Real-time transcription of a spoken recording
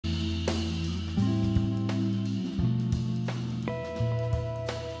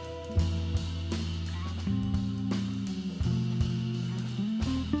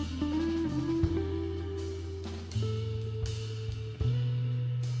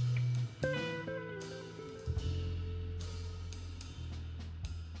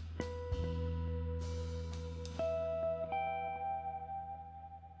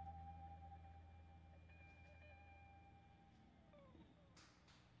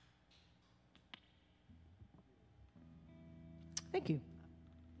Thank you.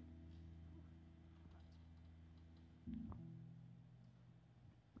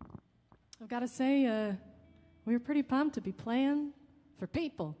 I've got to say, we were pretty pumped to be playing for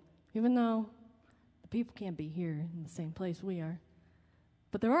people, even though the people can't be here in the same place we are.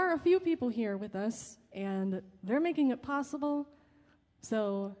 But there are a few people here with us, and they're making it possible.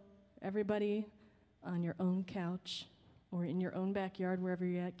 So everybody on your own couch or in your own backyard, wherever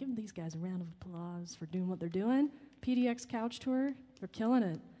you're at, give these guys a round of applause for doing what they're doing. PDX Couch Tour, they're killing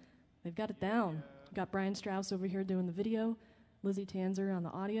it. They've got it down. We've got Brian Straus over here doing the video, Lizzy Tanzer on the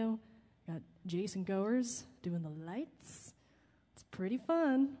audio, got Jason Goers doing the lights. It's pretty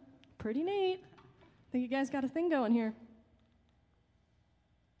fun, pretty neat. I think you guys got a thing going here.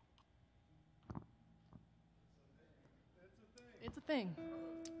 It's a thing.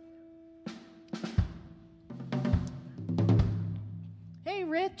 Hey,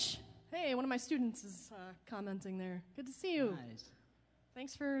 Rich. Hey, one of my students is commenting there. Good to see you. Nice.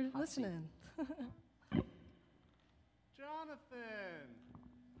 Thanks for listening. Jonathan.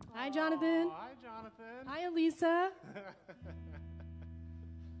 Hi, Jonathan. Oh, hi, Jonathan. Hi, Elisa.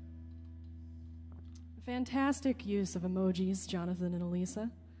 Fantastic use of emojis, Jonathan and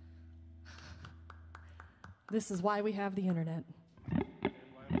Elisa. This is why we have the internet. And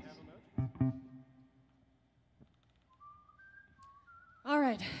why we have emojis. All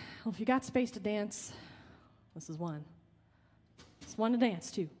right. Well, if you got space to dance, this is one. It's one to dance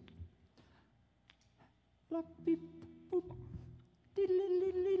to. Flop, beep, boop.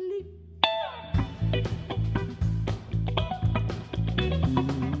 Diddle-diddle-diddle-diddle.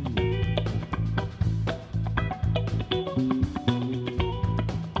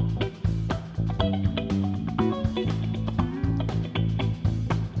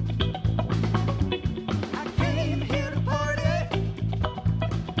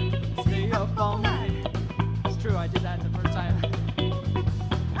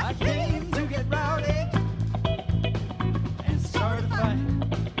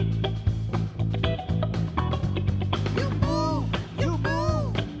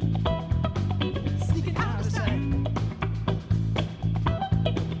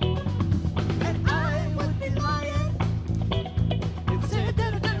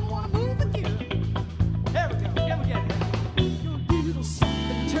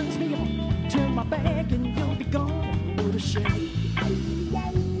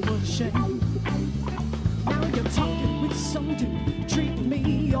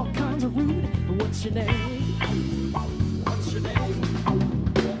 What's your name? What's your name?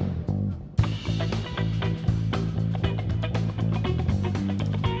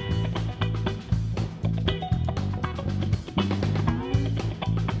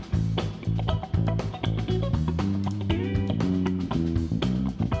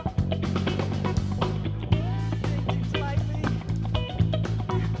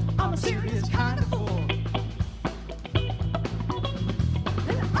 I'm a serious kind of fool.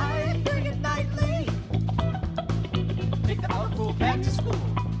 Back to school.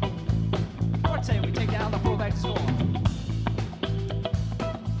 I'd say we take the outlaw fool back to school.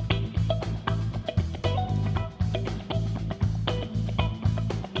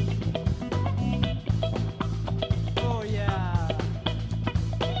 Oh yeah.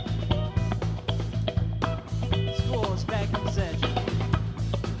 School is back in session.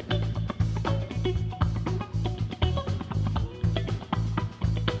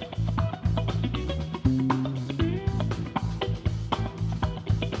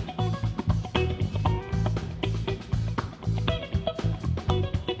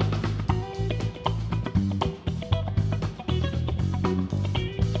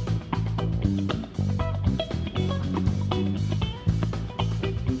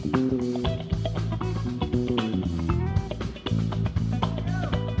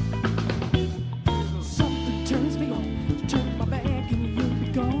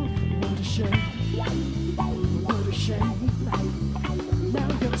 What a shame. Now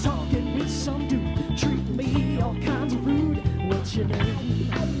you're talking with some dude, treating me all kinds of rude. What's your name?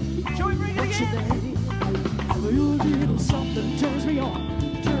 Shall we bring it What's again? Your name? Your little something turns me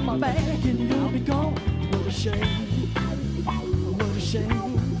on. Turn my back and you'll be gone. What a shame. What a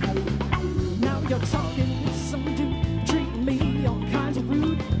shame. Now you're talking with some dude, treating me all kinds of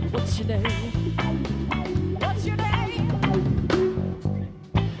rude. What's your name?